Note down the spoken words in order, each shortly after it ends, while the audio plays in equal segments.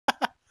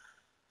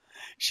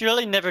She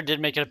really never did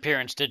make an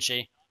appearance, did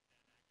she?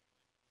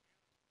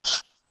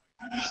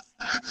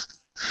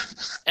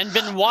 And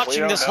been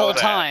watching this whole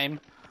time.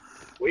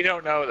 We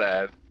don't know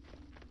that.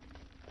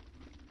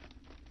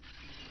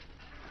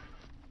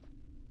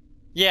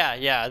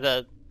 Yeah.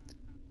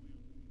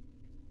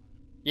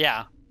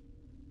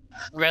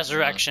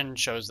 Resurrection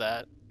shows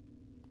that.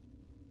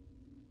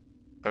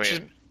 I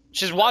mean,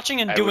 she's watching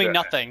and doing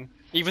nothing,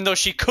 even though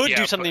she could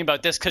do something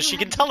about this because she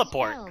can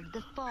teleport.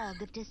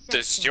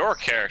 Does your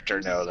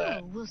character know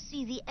that? We'll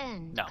see the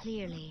end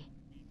clearly.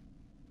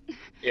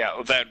 Yeah,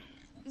 well, that.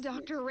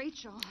 Dr.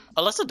 Rachel.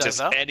 Alyssa does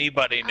that. Does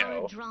anybody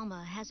know? Our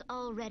drama has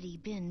already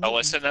been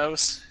Alyssa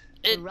knows?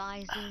 The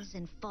rises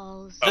and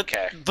falls.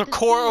 Okay. The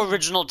core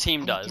original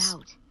team does.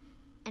 Doubt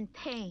and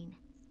pain.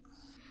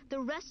 The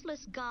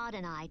restless god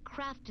and I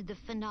crafted the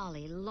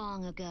finale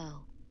long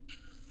ago.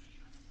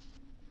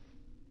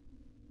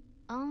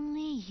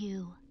 Only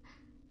you,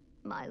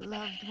 my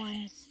loved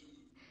ones,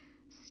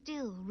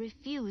 still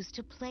refuse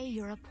to play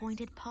your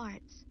appointed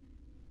parts.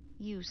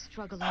 You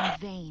struggle in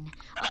vain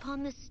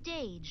upon the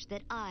stage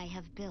that I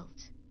have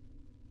built.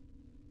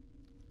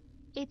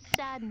 It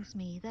saddens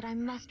me that I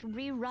must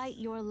rewrite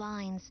your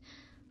lines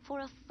for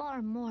a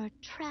far more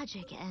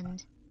tragic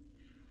end.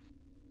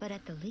 But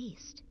at the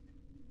least,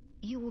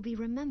 you will be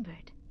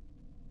remembered.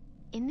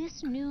 In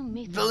this new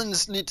mythos,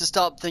 Villains need to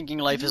stop thinking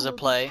life is a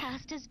play. You will be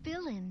cast as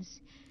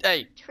villains.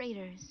 Hey.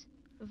 Traitors,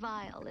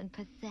 vile and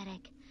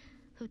pathetic,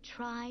 who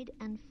tried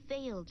and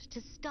failed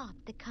to stop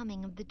the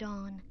coming of the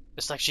dawn.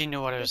 It's like she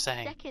knew what I was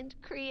saying. Second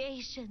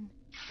creation.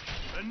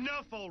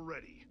 Enough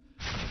already.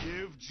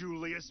 Give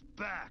Julius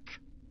back.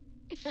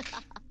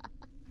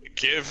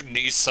 Give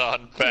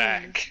Nissan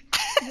back.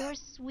 Your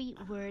sweet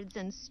words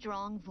and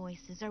strong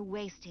voices are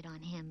wasted on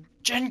him.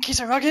 Jen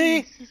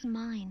Kisaragi! This is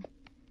mine,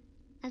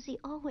 as he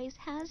always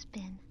has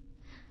been.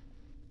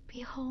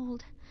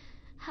 Behold,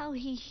 how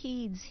he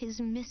heeds his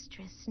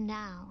mistress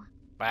now.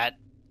 What?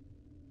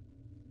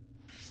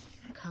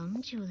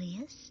 Come,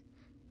 Julius.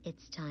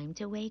 It's time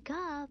to wake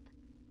up.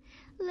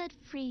 Let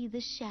free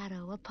the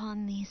shadow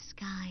upon these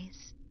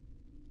skies.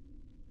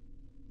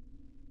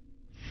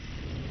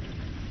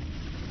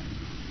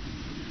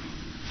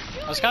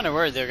 I was kind of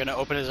worried they were going to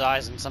open his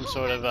eyes in some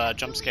sort of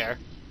jump scare.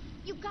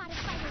 You gotta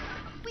fight her.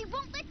 We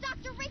won't let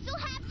Dr. Rachel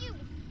have you.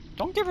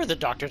 Don't give her the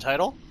doctor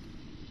title.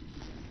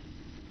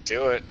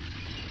 Do it.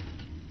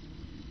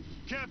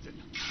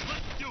 Captain,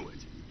 let's do it.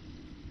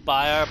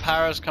 By our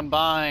powers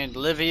combined,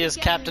 Livy is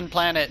Together, Captain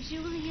Planet.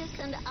 Julius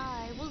and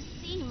I will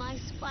see my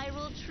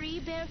spiral tree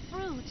bear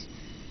fruit.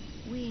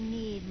 We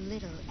need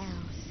little else.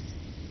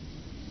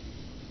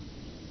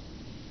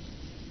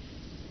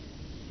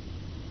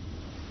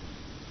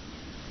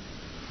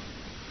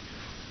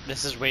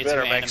 This is way too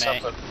Better make anime.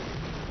 something.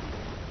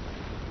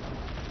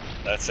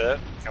 That's it?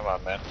 Come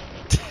on, man.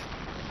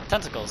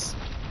 Tentacles.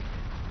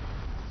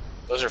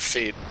 Those are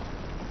feet.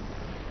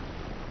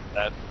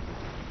 That.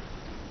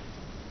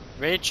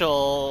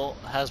 Rachel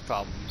has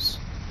problems.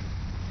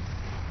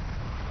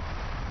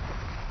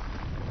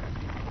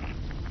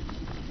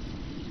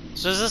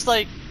 So is this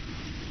like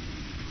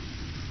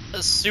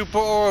a super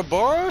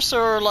Ouroboros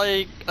or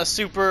like a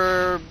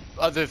super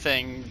other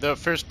thing? The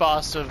first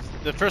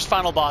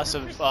final boss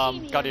of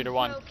Gladiator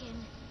 1.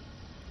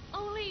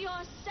 Only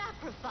your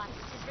sacrifice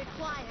is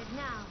required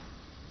now.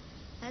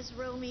 As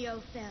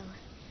Romeo fell,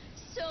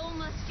 so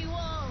must you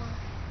all.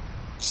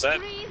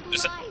 Breathe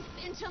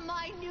life into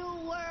my new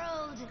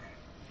world.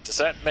 Does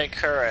that make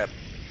her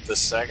the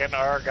second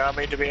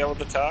origami to be able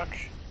to talk?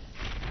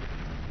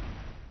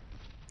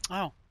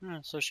 Oh,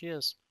 yeah, so she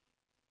is.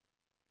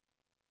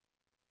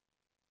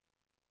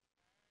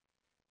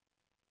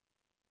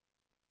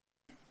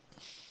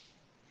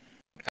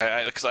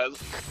 Because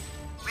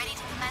Ready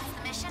to commence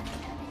the mission?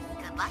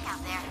 Good luck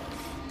out there.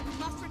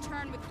 Must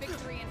return with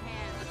victory in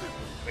hand.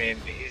 I mean,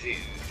 easy.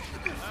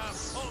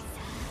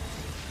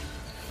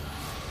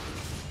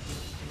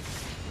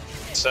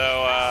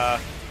 So,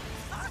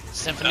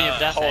 Symphony of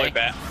Death. Holy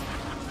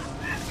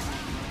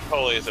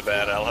Holy is a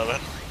bad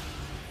element.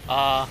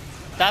 That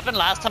happened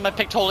last time I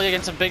picked Holy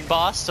against a big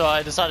boss, so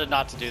I decided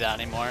not to do that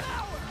anymore.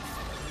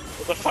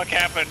 What the fuck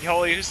happened?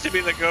 Holy used to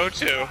be the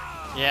go-to.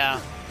 Yeah.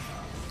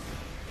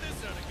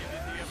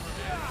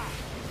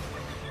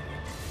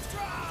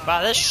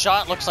 Wow, this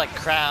shot looks like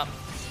crap.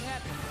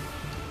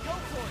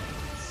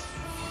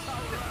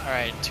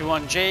 Alright,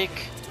 2-1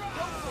 Jake.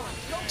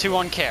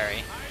 2-1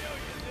 Carrie.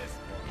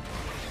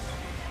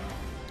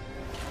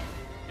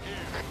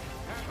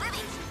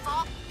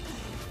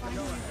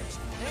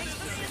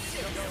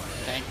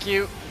 Thank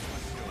you.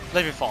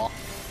 Livy fall.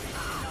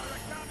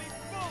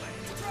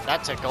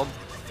 That tickled.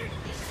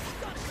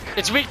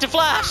 It's weak to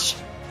flash!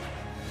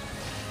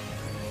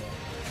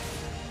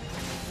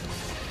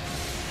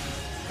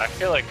 I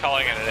feel like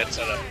calling it an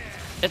incident.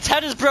 Its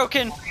head is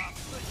broken.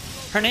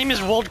 Her name is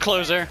Wold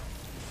Closer.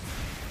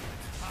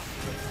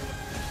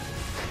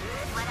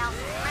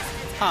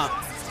 Huh.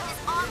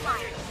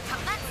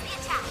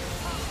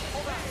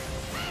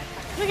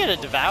 Can I get a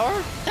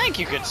devour? Thank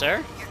you, good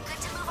sir. You're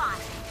good to move on.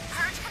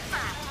 Purge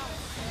confirmed.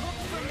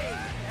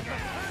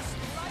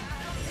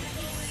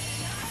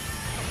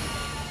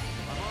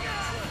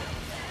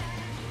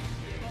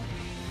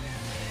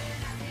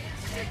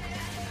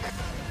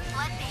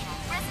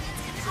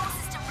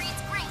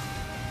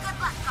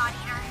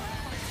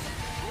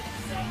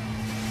 eater.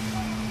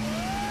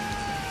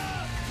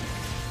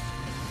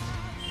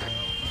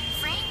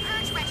 Frame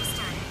purge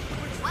registered.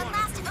 One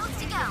last oath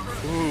to go.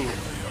 Ooh.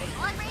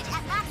 Blood rage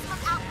at maximum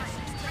output.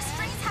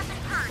 Restraints have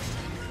been purged.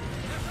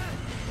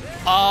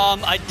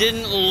 I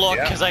didn't look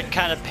Yeah. because I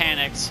kind of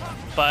panicked,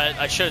 but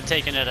I should have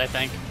taken it, I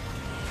think.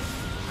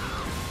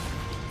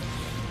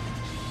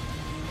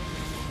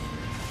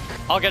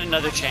 I'll get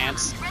another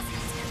chance.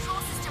 Resonance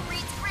control system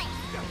reads green.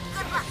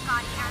 Good luck,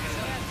 God Eater.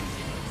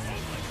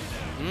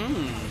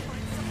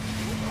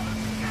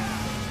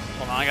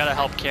 Hold on, I gotta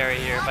help Carrie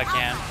here if I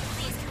can.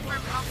 Please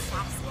confirm health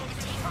status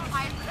and take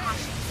required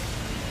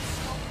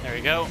precautions. There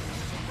we go.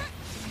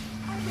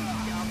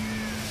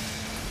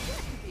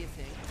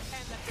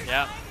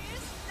 Yeah.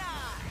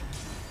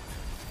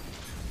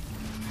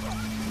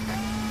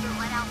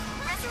 Let out.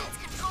 Resonance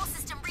control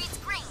system reads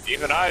green.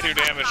 Even I do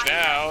damage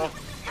now.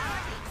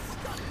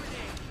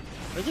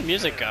 Where'd the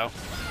music go?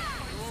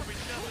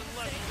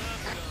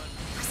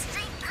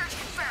 Restraint purge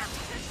confirmed.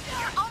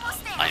 You're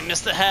almost there. I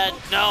missed the head.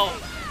 No.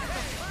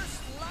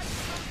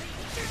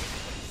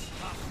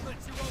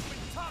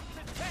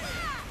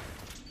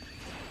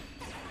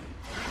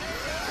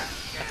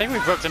 I think we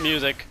broke the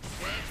music.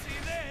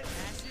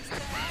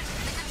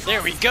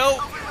 There we go.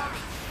 Overloading.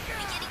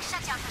 Beginning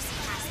shutdown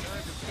procedures.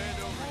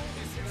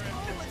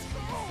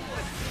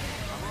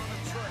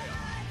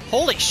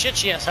 Holy shit,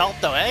 she has health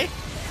though, eh?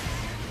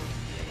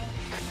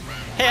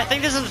 Hey, I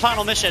think this is the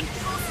final mission.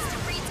 Control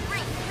system reads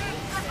green.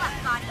 Good luck,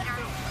 God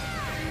Eater.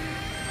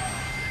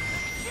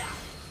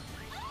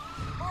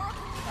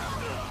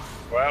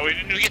 Well, we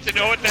didn't get to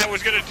know what that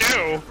was gonna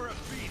do.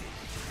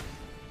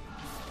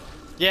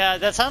 Yeah,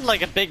 that sounded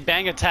like a big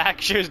bang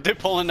attack she was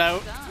pulling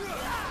out.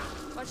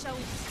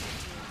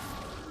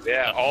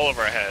 Yeah, all of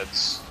our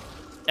heads.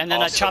 And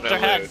then Also I chopped no her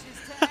head. loot.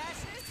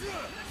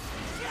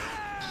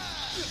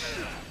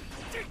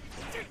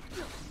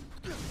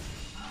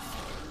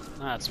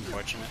 That's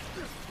unfortunate.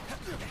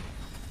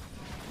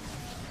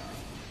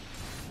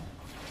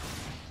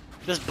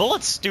 This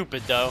bullet's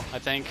stupid though, I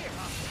think.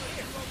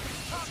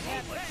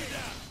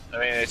 I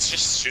mean, it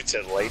just shoots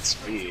at light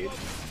speed.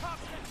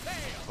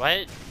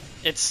 What?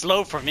 It's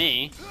slow for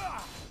me.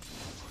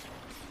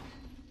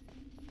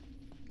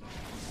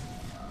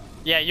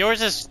 Yeah,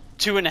 yours is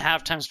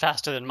 2.5 times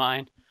faster than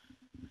mine.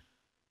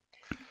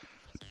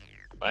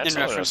 Mine's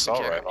In not an reference to assault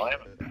Carrie. rifle. I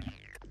haven't-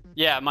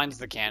 Yeah, mine's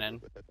the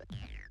cannon.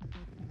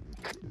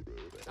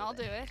 I'll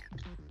do it.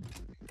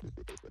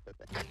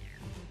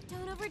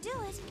 Don't overdo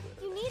it.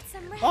 You need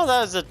some rest. Oh,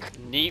 that was a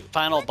neat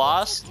final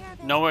boss.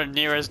 Nowhere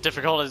near as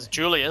difficult as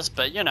Julius,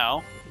 but you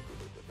know.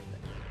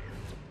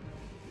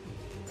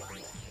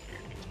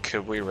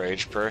 Could we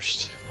rage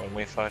burst when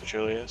we fought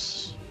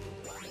Julius?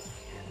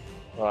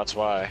 Well, that's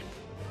why.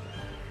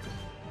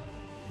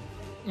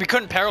 We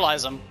couldn't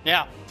paralyze him.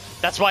 Yeah,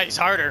 that's why he's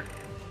harder.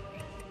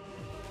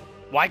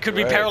 Why could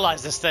we Right.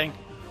 paralyze this thing?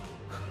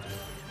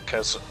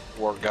 Because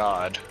we're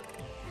God.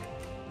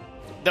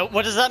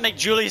 What does that make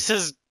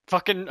Julius's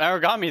fucking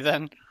origami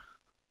then?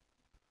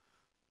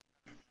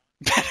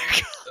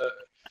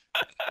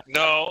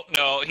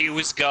 No, he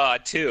was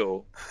God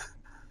too.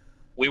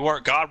 We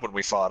weren't God when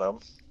we fought him.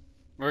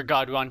 We're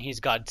God 1, he's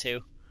God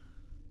 2.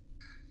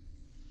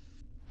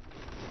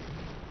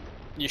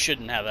 You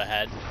shouldn't have a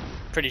head.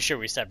 Pretty sure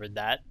we severed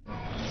that.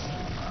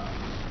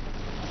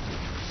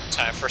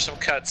 Time for some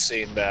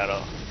cutscene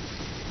battle.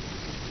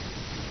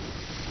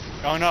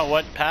 Oh no,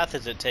 what path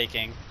is it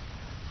taking?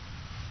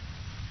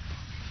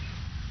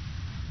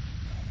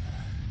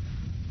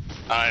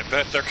 I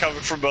bet they're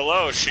coming from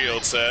below,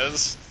 Shield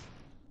says.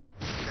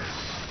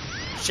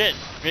 Shit,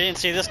 we didn't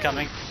see this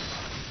coming.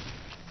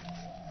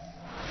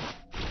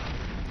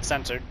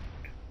 Censored.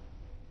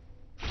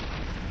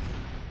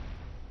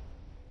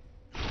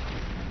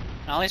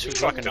 At least we're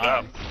Fucked fucking it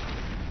up. on.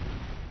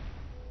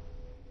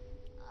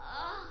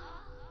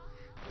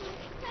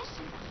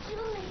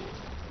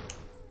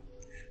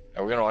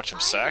 Are we gonna watch him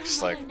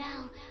sex? Like,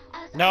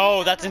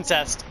 No, that's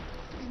incest.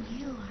 And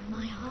you are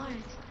my heart.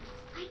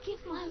 I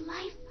give my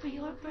life for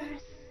your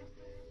birth.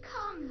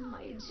 Come,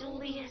 my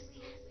Julius.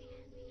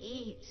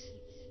 Eat.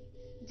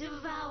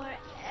 Devour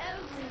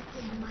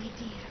everything, my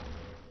dear.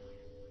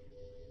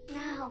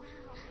 Now,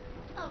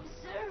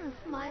 observe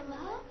my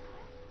love.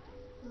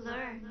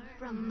 Learn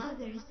from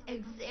Mother's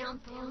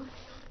example.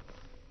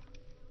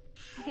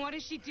 What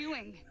is she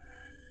doing?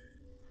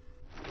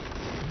 They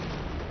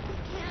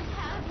can't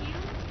have you.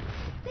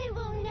 They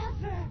will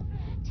never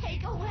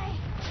take away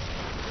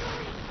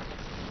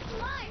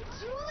my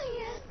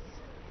Julius.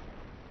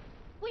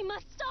 We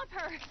must stop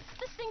her.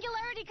 The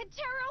singularity could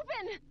tear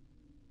open.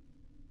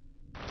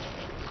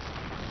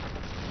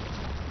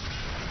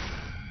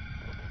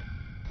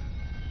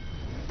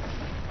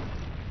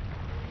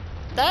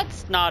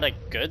 That's not a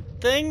good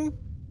thing.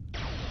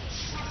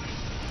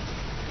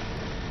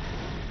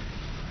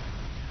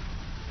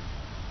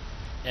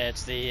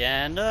 It's the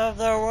end of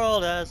the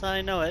world as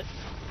I know it.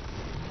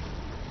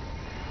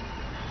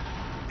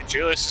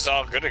 Julius is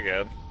all good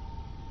again.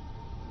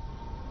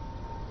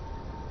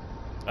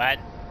 What?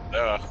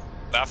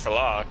 Not for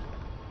long.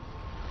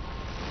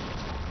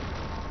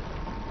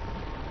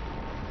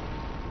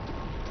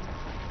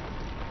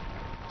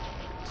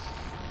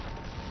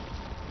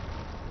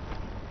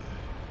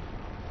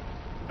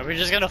 Are we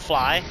just gonna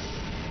fly?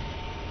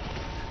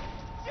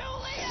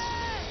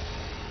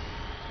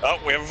 Oh,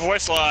 we have a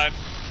voice line.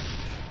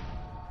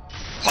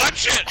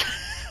 Punch it!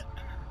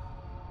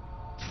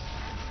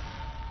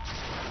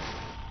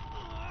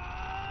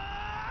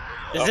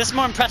 Is this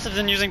more impressive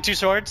than using 2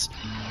 swords?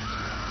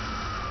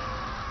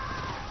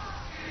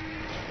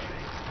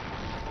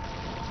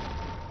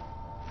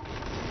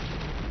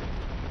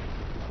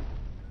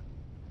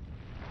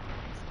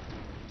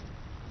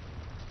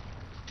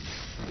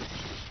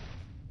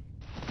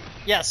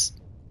 Yes.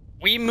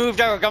 We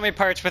moved our gummy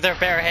parts with our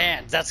bare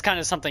hands. That's kind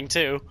of something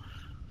too.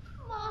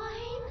 Mine.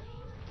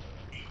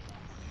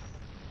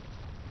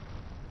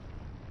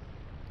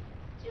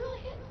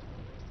 Julius.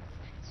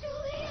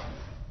 Julius.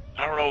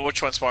 I don't know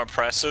which one's more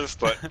impressive,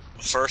 but the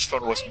first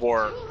one was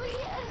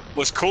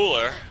was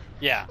cooler.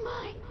 Yeah.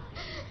 Mine.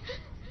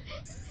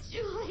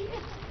 Julius.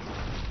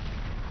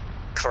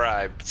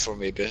 Cry for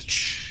me,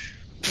 bitch.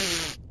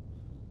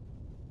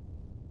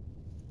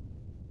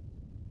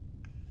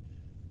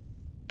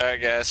 I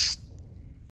guess